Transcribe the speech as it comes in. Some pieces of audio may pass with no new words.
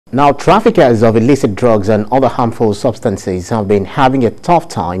Now, traffickers of illicit drugs and other harmful substances have been having a tough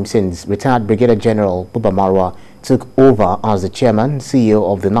time since retired Brigadier General Buba Marwa took over as the chairman,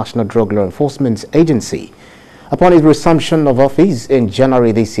 CEO of the National Drug Law Enforcement Agency. Upon his resumption of office in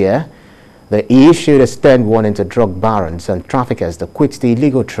January this year, he issued a stern warning to drug barons and traffickers to quit the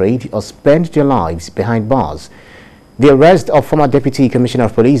illegal trade or spend their lives behind bars. The arrest of former Deputy Commissioner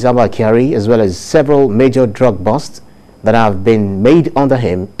of Police Abba Kyari, as well as several major drug busts that have been made under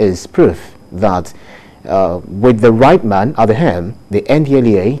him, is proof that with the right man at the helm, the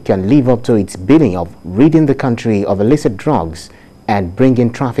NDLEA can live up to its billing of ridding the country of illicit drugs and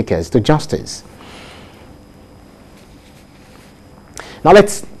bringing traffickers to justice. Now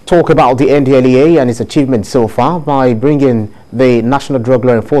let's talk about the NDLEA and its achievements so far by bringing the National Drug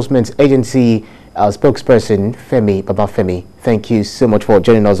Law Enforcement Agency spokesperson Femi Babafemi. Thank you so much for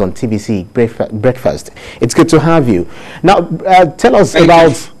joining us on TVC Breakfast. It's good to have you. Now, tell us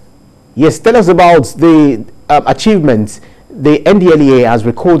about the achievements the NDLEA has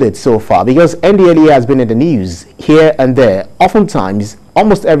recorded so far, because NDLEA has been in the news here and there. Oftentimes,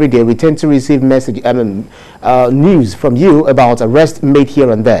 almost every day, we tend to receive news from you about arrests made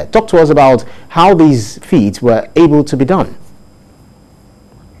here and there. Talk to us about how these feats were able to be done.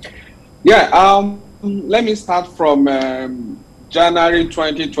 Yeah, let me start from January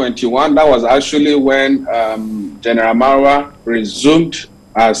 2021. That was actually when General Marwa resumed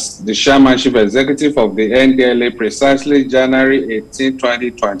as the chairman chief executive of the NDLEA, precisely January 18,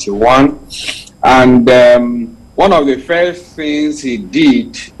 2021. And one of the first things he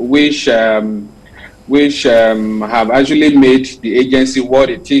did, which have actually made the agency what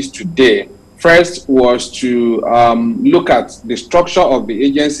it is today, first was to look at the structure of the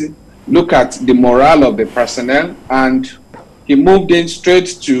agency, look at the morale of the personnel, and he moved in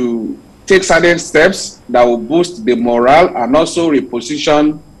straight to take certain steps that will boost the morale and also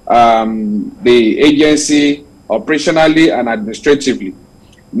reposition the agency operationally and administratively.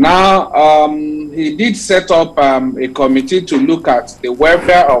 Now, he did set up a committee to look at the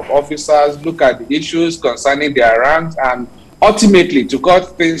welfare of officers, look at the issues concerning their ranks, and ultimately, to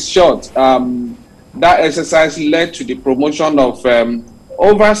cut things short, that exercise led to the promotion of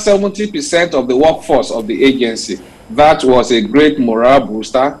over 70% of the workforce of the agency. That was a great morale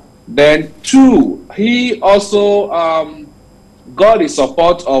booster. Then two, he also got the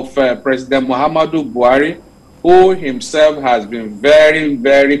support of President Muhammadu Buhari, who himself has been very,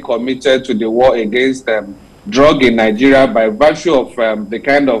 very committed to the war against drug in Nigeria by virtue of the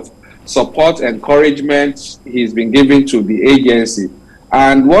kind of support, encouragement he's been giving to the agency.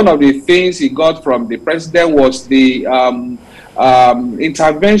 And one of the things he got from the president was the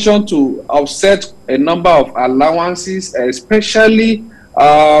intervention to offset a number of allowances, especially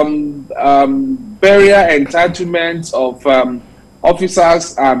burial entitlements of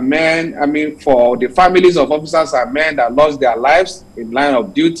officers and men. I mean, for the families of officers and men that lost their lives in line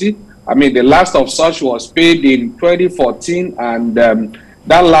of duty. I mean, the last of such was paid in 2014, and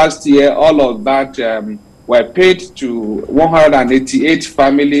that last year, all of that were paid to 188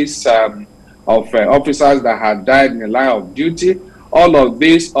 families of officers that had died in the line of duty. All of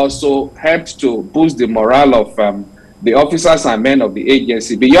this also helped to boost the morale of the officers and men of the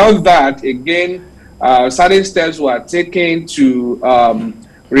agency. Beyond that, again, certain steps were taken to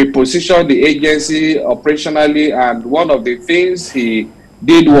reposition the agency operationally, and one of the things he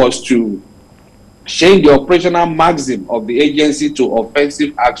did was to change the operational maxim of the agency to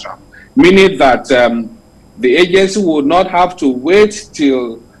offensive action, meaning that the agency would not have to wait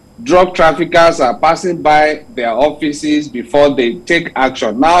till drug traffickers are passing by their offices before they take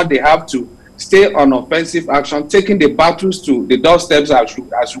action. Now they have to stay on offensive action, taking the battles to the doorsteps, as you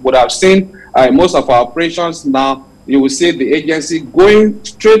would have seen in most of our operations. Now you will see the agency going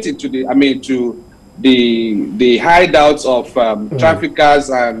straight into the hideouts of traffickers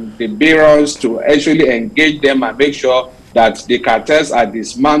and the barons to actually engage them and make sure that the cartels are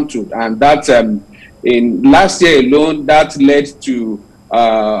dismantled. And that in last year alone, that led to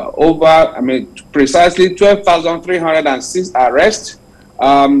precisely 12,306 arrests.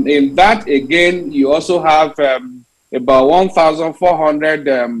 In that, again, you also have about 1,400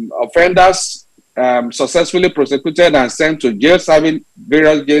 offenders successfully prosecuted and sent to jail, serving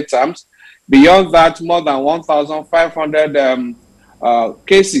various jail terms. Beyond that, more than 1,500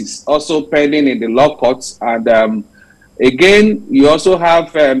 cases also pending in the law courts. And again, you also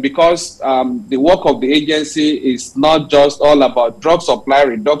have, because the work of the agency is not just all about drug supply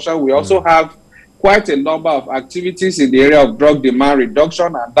reduction, we also have quite a number of activities in the area of drug demand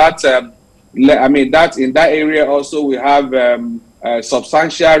reduction, and that that in that area also we have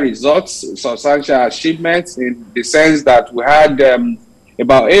substantial results, substantial achievements, in the sense that we had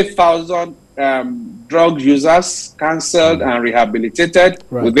about 8,000 drug users cancelled and rehabilitated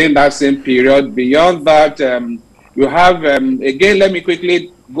within that same period. Beyond that, you have, again, let me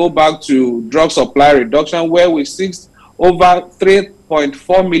quickly go back to drug supply reduction, where we seized over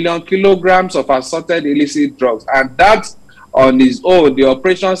 3.4 million kilograms of assorted illicit drugs. And that on its own, the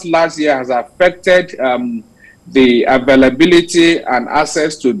operations last year has affected the availability and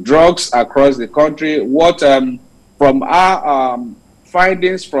access to drugs across the country. What from our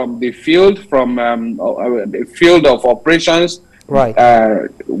findings from the field, from the field of operations,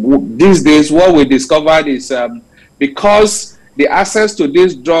 these days, what we discovered is because the access to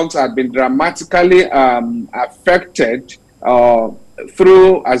these drugs had been dramatically affected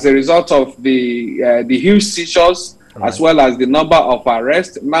through as a result of the huge seizures, as well as the number of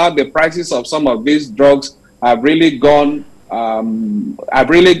arrests. Now the prices of some of these drugs have really gone, have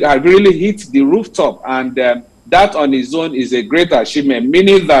really hit the rooftop, and that on its own is a great achievement,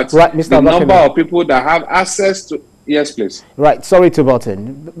 meaning that the number of people that have access to. Yes, please. Right. Sorry to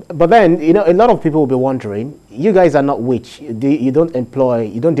button, but then a lot of people will be wondering, you guys are not witch. You don't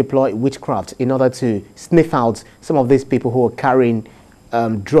deploy witchcraft in order to sniff out some of these people who are carrying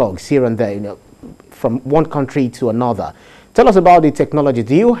drugs here and there, from one country to another. Tell us about the technology.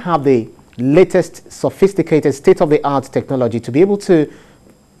 Do you have the latest, sophisticated, state-of-the-art technology to be able to,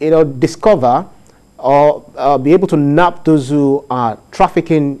 discover or be able to nab those who are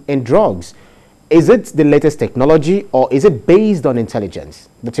trafficking in drugs? Is it the latest technology, or is it based on intelligence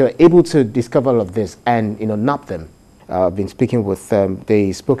that you're able to discover all of this and nab them? I've been speaking with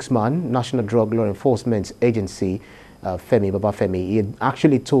the spokesman, National Drug Law Enforcement Agency, Femi Babafemi. He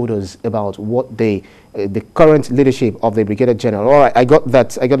actually told us about what the current leadership of the Brigadier General. All right, I got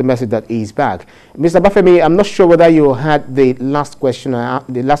the message that he's back. Mr. Babafemi, I'm not sure whether you had the last question I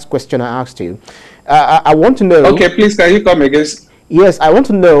asked you. I want to know. Okay, please, can you come again? Yes, I want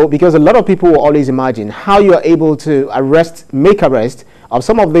to know, because a lot of people will always imagine how you are able to make arrest of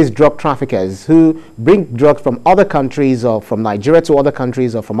some of these drug traffickers who bring drugs from other countries, or from Nigeria to other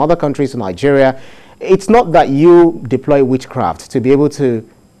countries, or from other countries to Nigeria. It's not that you deploy witchcraft to be able to,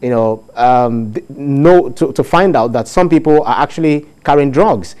 to find out that some people are actually carrying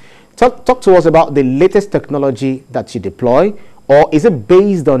drugs. Talk to us about the latest technology that you deploy, or is it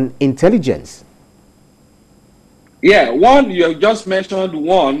based on intelligence? Yeah, you have just mentioned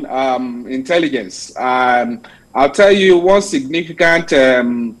intelligence. I'll tell you one significant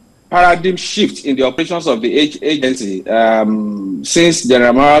paradigm shift in the operations of the agency since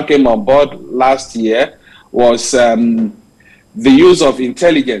General Mara came on board last year was the use of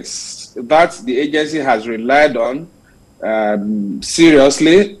intelligence that the agency has relied on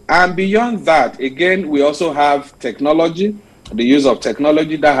seriously. And beyond that, again, we also have technology, the use of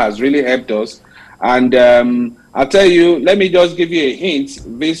technology that has really helped us. And I'll tell you, let me just give you a hint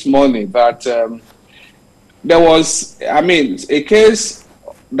this morning that there was, a case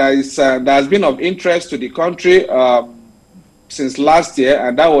that has been of interest to the country since last year,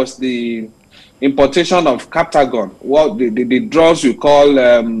 and that was the importation of Captagon, what the drugs we call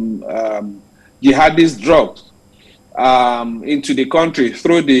jihadist drugs, into the country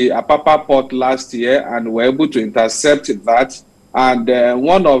through the Apapa port last year, and were able to intercept that. And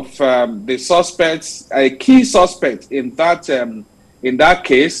one of the suspects, a key suspect in that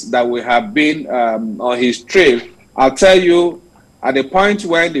case that we have been on his trail, I'll tell you, at the point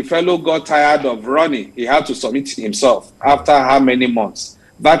when the fellow got tired of running, he had to submit himself after how many months.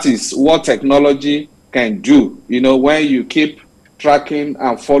 That is what technology can do. When you keep tracking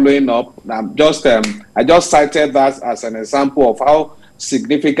and following up. I just cited that as an example of how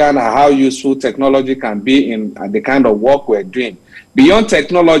significant and how useful technology can be in the kind of work we're doing. Beyond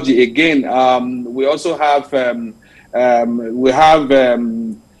technology, again, we also have the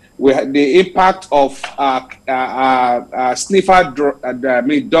impact of sniffer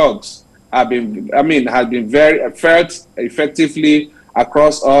dogs has been very felt effectively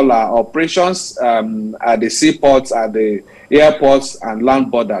across all our operations at the seaports, at the airports and land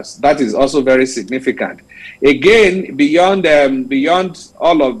borders. That is also very significant. Again, beyond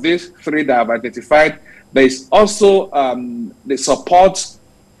all of these three that I've identified, there is also the support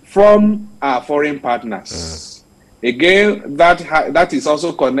from our foreign partners. Again, that is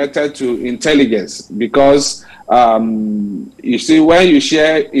also connected to intelligence, because you see, when you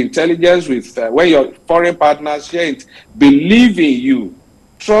share intelligence with, when your foreign partners share it, believe in you,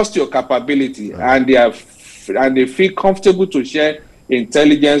 trust your capability, and they feel comfortable to share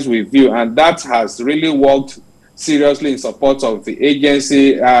intelligence with you, and that has really worked seriously in support of the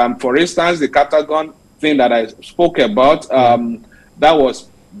agency. For instance, the Captagon thing that I spoke about, that was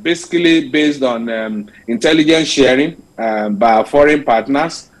basically based on intelligence sharing by our foreign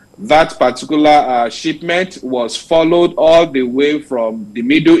partners. That particular shipment was followed all the way from the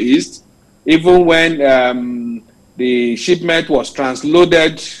Middle East, even when the shipment was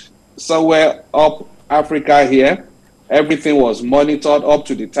transloaded somewhere up Africa here. Everything was monitored up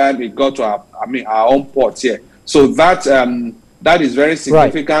to the time it got to our own ports here. So that that is very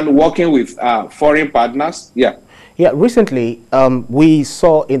significant. Right. Working with foreign partners. Yeah. Yeah, recently we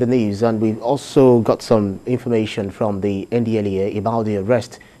saw in the news, and we also got some information from the NDLEA about the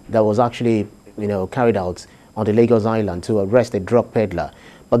arrest that was actually, carried out on the Lagos Island to arrest a drug peddler.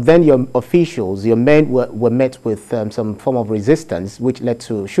 But then your officials, your men were met with some form of resistance, which led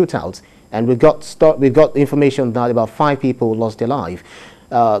to shootouts. And we got information that about 5 people lost their life.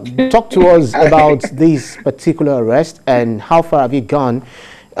 Talk to us about this particular arrest and how far have you gone?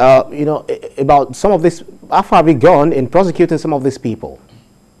 About some of this. How far have you gone in prosecuting some of these people?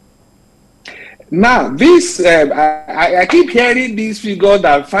 Now, this I keep hearing these figures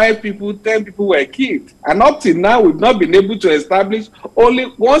that 5 people, 10 people were killed, and up till now we've not been able to establish only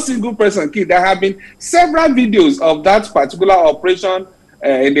one single person killed. There have been several videos of that particular operation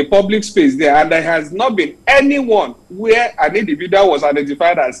in the public space there, and there has not been anyone where an individual was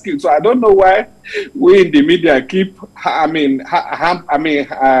identified as killed. So I don't know why we in the media keep,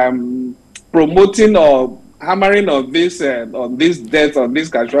 promoting or hammering on this death, on this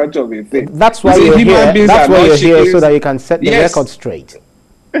casualty of a thing. That's why you're here. That's why you're here, so that you can set the record straight.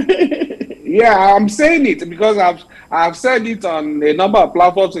 Yeah, I'm saying it because I've said it on a number of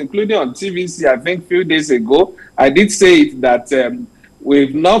platforms, including on TVC. I think a few days ago, I did say it that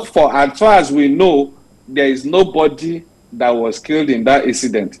we've not, for as far as we know, there is nobody that was killed in that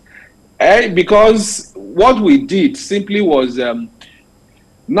incident. Because what we did simply was,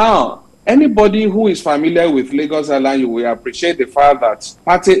 now, anybody who is familiar with Lagos Island, you will appreciate the fact that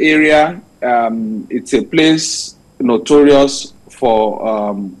Party area, it's a place notorious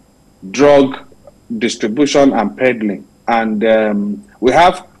for drug distribution and peddling. And we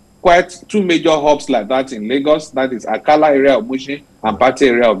have quite 2 major hubs like that in Lagos. That is Akala area of Mushi and Party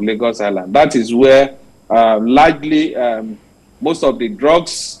area of Lagos Island. That is where largely most of the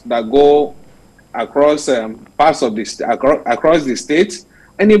drugs that go across parts of the across the state,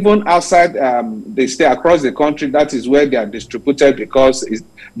 and even outside the state, across the country, that is where they are distributed, because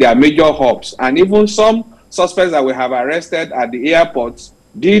they are major hubs. And even some suspects that we have arrested at the airport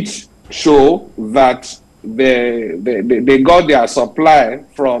did show that they got their supply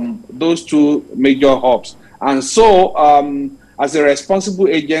from those 2 major hubs. And so as a responsible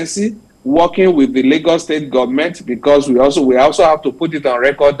agency working with the Lagos state government, because we also have to put it on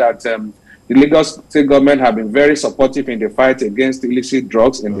record that the Lagos state government have been very supportive in the fight against illicit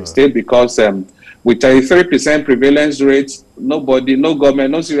drugs in the state, because with 33% prevalence rate, no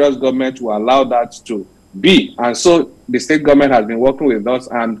government, no serious government will allow that to be. And so the state government has been working with us.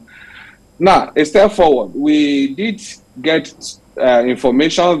 And now, a step forward, we did get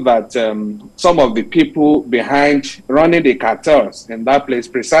information that some of the people behind running the cartels in that place,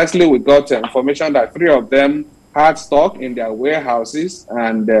 precisely we got information that 3 of them had stock in their warehouses,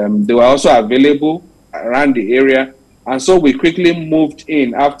 and they were also available around the area. And so we quickly moved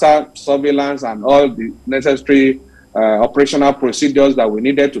in after surveillance and all the necessary operational procedures that we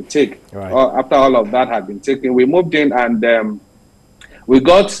needed to take. Right. After all of that had been taken, we moved in, and we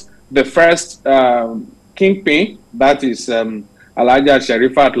got the first kingpin, that is Alhaja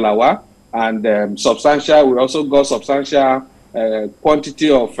Sherifat Lawa, and we also got substantial quantity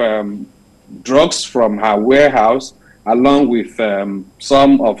of drugs from her warehouse, along with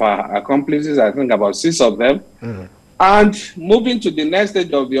some of her accomplices, I think about 6 of them. Mm-hmm. And moving to the next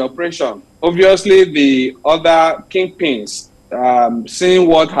stage of the operation, obviously the other kingpins, seeing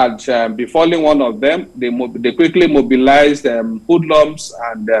what had befallen one of them, they quickly mobilized hoodlums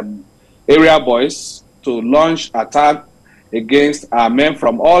and area boys to launch attack against our men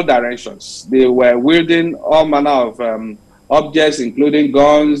from all directions. They were wielding all manner of objects, including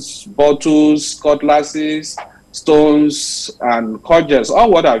guns, bottles, cutlasses, stones, and cudgels,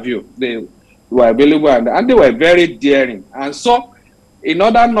 all what have you. They were available, and they were very daring. And so, in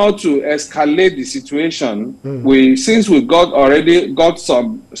order not to escalate the situation, since we already got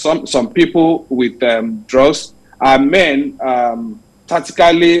some people with drugs, our men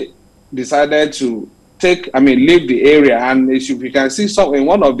tactically decided to leave the area. And if you can see some in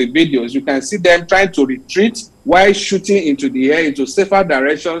one of the videos, you can see them trying to retreat while shooting into the air into safer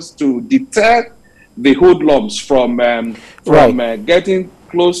directions to deter the hoodlums from getting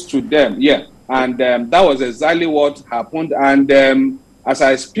close to them. Yeah, and that was exactly what happened. And as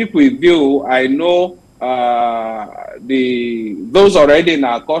I speak with you, I know those already in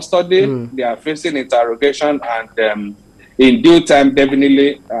our custody, they are facing interrogation, and in due time,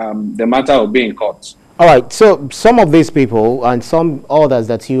 definitely the matter will be in court. All right. So some of these people and some others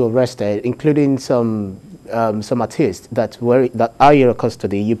that you arrested, including some artists that are in your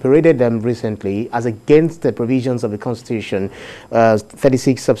custody, you paraded them recently as against the provisions of the Constitution,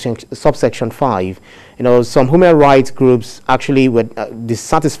 36 subsection 5. You know, some human rights groups actually were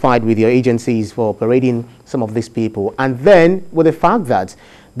dissatisfied with your agencies for parading some of these people, and then with the fact that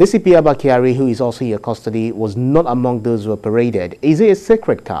DCP Abba Kyari, who is also in your custody, was not among those who were paraded. Is it a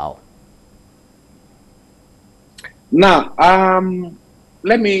sacred cow? Now,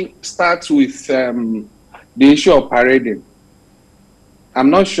 let me start with the issue of parading. I'm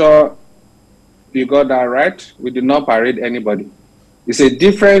not sure you got that right. We did not parade anybody. It's a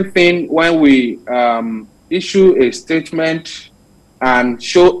different thing when we issue a statement and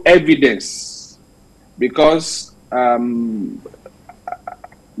show evidence, because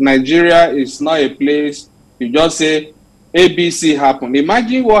Nigeria is not a place you just say ABC happened.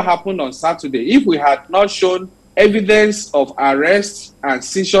 Imagine what happened on Saturday if we had not shown evidence of arrests and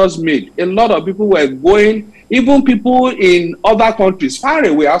seizures made. A lot of people were going, even people in other countries, far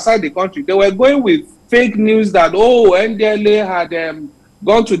away outside the country, they were going with fake news that, oh, NDLEA had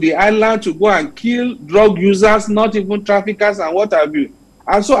gone to the island to go and kill drug users, not even traffickers and what have you.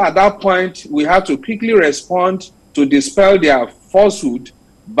 And so at that point, we had to quickly respond to dispel their falsehood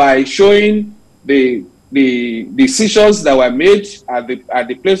by showing the seizures that were made at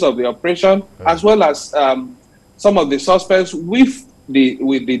the place of the operation, as well as some of the suspects with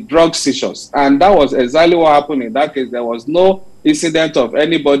the drug seizures. And that was exactly what happened in that case. There was no incident of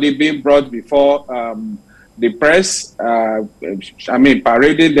anybody being brought before the press,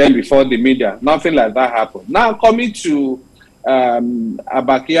 paraded them before the media. Nothing like that happened. Now, coming to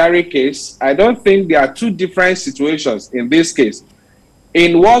Abba Kyari case, I don't think there are two different situations in this case.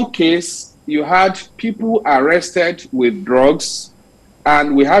 In one case, you had people arrested with drugs,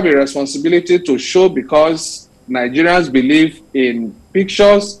 and we have a responsibility to show, because Nigerians believe in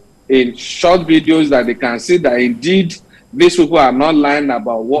pictures, in short videos, that they can see that indeed these people are not lying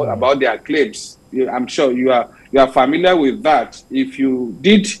about about their claims. I'm sure you are familiar with that. If you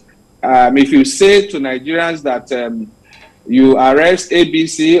did, if you say to Nigerians that you arrest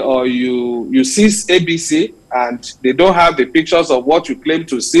ABC or you seize ABC and they don't have the pictures of what you claim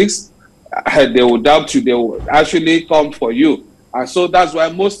to seize, they will doubt you. They will actually come for you. And so that's why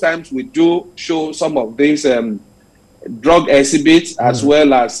most times we do show some of these drug exhibits, as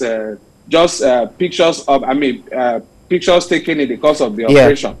well as just pictures of, pictures taken in the course of the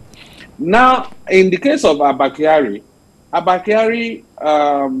operation. Now, in the case of Abba Kyari,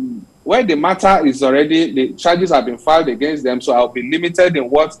 where the matter is already, the charges have been filed against them, so I'll be limited in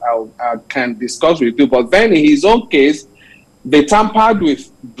what I can discuss with you. But then in his own case, they tampered with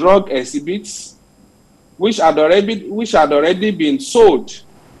drug exhibits which had already been sold.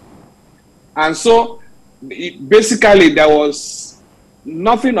 And so basically there was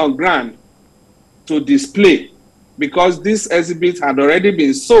nothing on ground to display, because these exhibits had already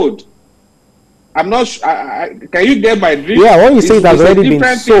been sold. I'm not sure. Can you get my drift? Yeah, when you say it has already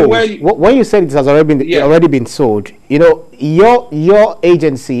been sold, when you said it has already been sold, you know, your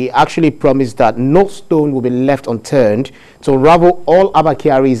agency actually promised that no stone will be left unturned to unravel all Abba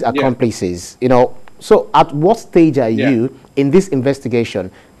Kyari's accomplices. You know, so at what stage are you in this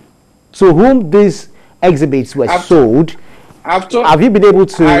investigation? To whom these exhibits were sold? Have you been able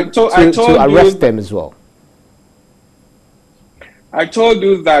to arrest them as well? I told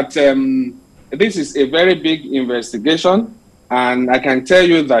you that this is a very big investigation, and I can tell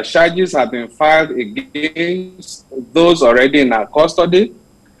you that charges have been filed against those already in our custody.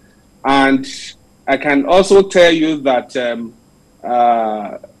 And I can also tell you that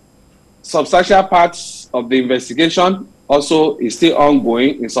substantial parts of the investigation also is still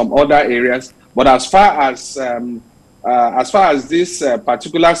ongoing in some other areas. But as far as this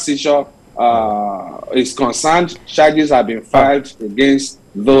particular seizure is concerned, charges have been filed against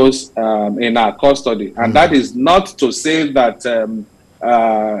those in our custody. And that is not to say that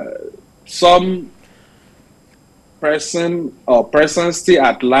some person or persons still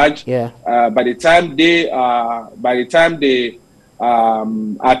at large, by the time they are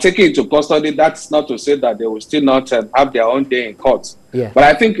taken into custody, that's not to say that they will still not have their own day in court. But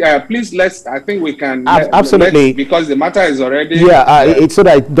I think, please, I think we can absolutely, because the matter is already it's so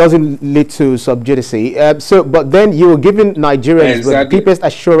that it doesn't lead to sub judice. But then you were giving Nigerians the deepest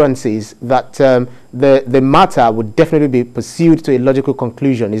assurances that the matter would definitely be pursued to a logical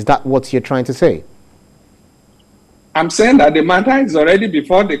conclusion. Is that what you're trying to say? I'm saying that the matter is already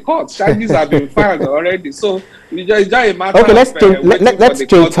before the court. Charges have been filed already. So it's just a matter Okay, of waiting for let's the change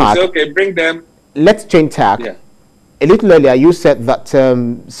court to tack. say, okay, bring them. Let's change tack. Yeah. A little earlier, you said that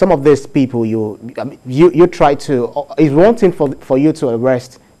some of these people you try to, is one thing for you to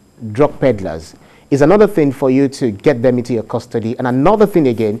arrest drug peddlers, is another thing for you to get them into your custody, and another thing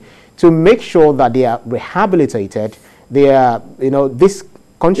again to make sure that they are rehabilitated. They are, this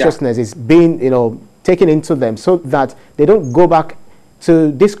consciousness is being, taken into them so that they don't go back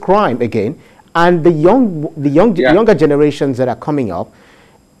to this crime again. And the younger generations that are coming up,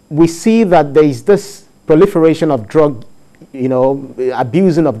 we see that there is this proliferation of drug,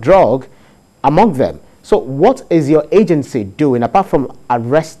 abusing of drug among them. So what is your agency doing, apart from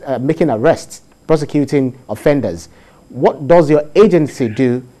making arrests, prosecuting offenders? What does your agency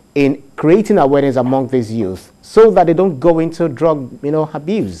do in creating awareness among these youth so that they don't go into drug,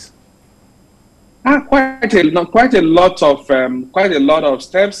 abuse? Quite a lot of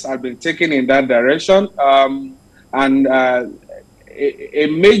steps have been taken in that direction, and a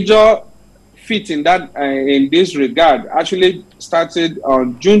major feat in this regard actually started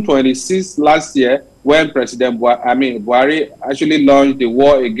on June 26th last year, when President Buhari actually launched the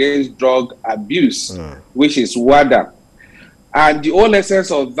War Against Drug Abuse, which is WADA. And the whole essence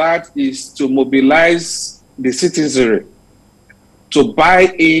of that is to mobilize the citizenry to buy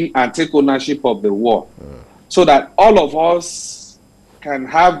in and take ownership of the war, so that all of us can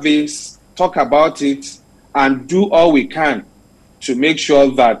have this, talk about it, and do all we can to make sure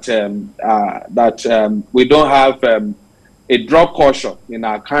that we don't have a drug culture in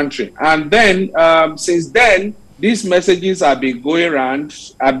our country. And then, since then, these messages have been going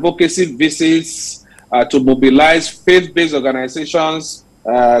around, advocacy visits to mobilize faith-based organizations,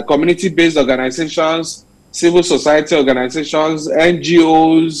 community-based organizations, civil society organizations,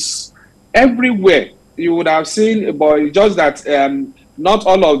 NGOs, everywhere. You would have seen, but it's just that not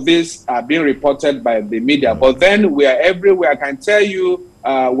all of this are being reported by the media. But then we are everywhere. I can tell you,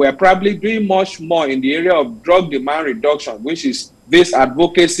 we're probably doing much more in the area of drug demand reduction, which is this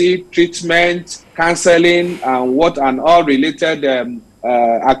advocacy, treatment, counseling, and all related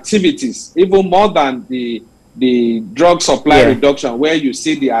activities, even more than the drug supply reduction, where you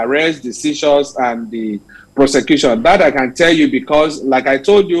see the arrest, the seizures, and the prosecution. That I can tell you, because like I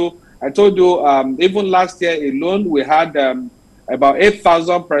told you, even last year alone, we had about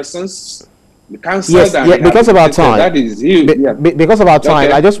 8,000 persons cancelled. Yes, because of our time. That is huge. Because of our time,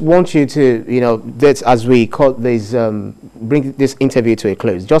 okay. I just want you to, that as we call this, bring this interview to a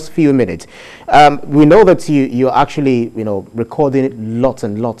close, just a few minutes. We know that you're actually, recording lots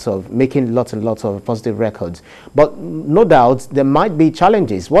and lots of, making lots and lots of positive records. But no doubt there might be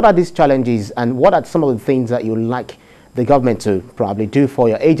challenges. What are these challenges, and what are some of the things that you like the government to probably do for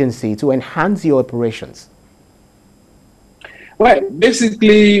your agency to enhance your operations? Well,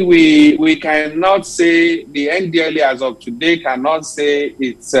 basically, we cannot say, the NDLEA as of today cannot say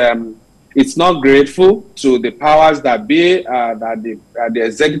it's not grateful to the powers that be, at the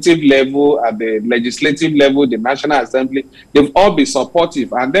executive level, at the legislative level, the National Assembly. They've all been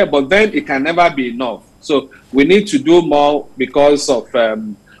supportive, but then it can never be enough. So we need to do more because of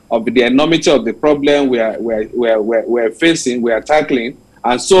the enormity of the problem we're facing, we are tackling.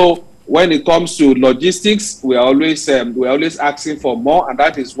 And so when it comes to logistics, we're always asking for more, and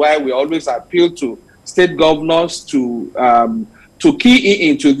that is why we always appeal to state governors to key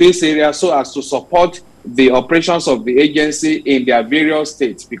into this area so as to support the operations of the agency in their various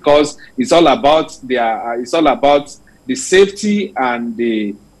states, because it's all about the safety and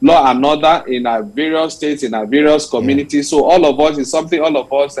the law and order in our various states, in our various communities. So all of us is something all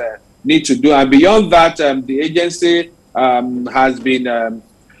of us need to do. And beyond that, the agency has been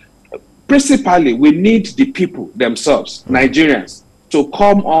principally, we need the people themselves, Nigerians, to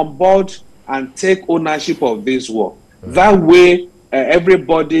come on board and take ownership of this war. That way,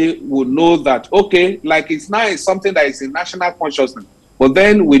 everybody will know that, okay, like it's something that is in national consciousness, but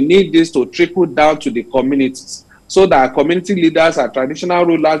then we need this to trickle down to the communities, so that our community leaders, our traditional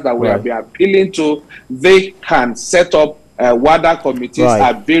rulers that we have been appealing to, they can set up WADA committees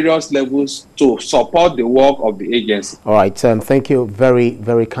at various levels to support the work of the agency. All right, thank you very,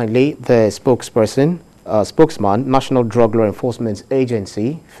 very kindly. The spokesman, National Drug Law Enforcement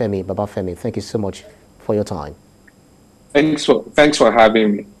Agency, Femi Babafemi. Thank you so much for your time. Thanks for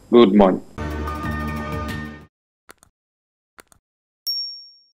having me. Good morning.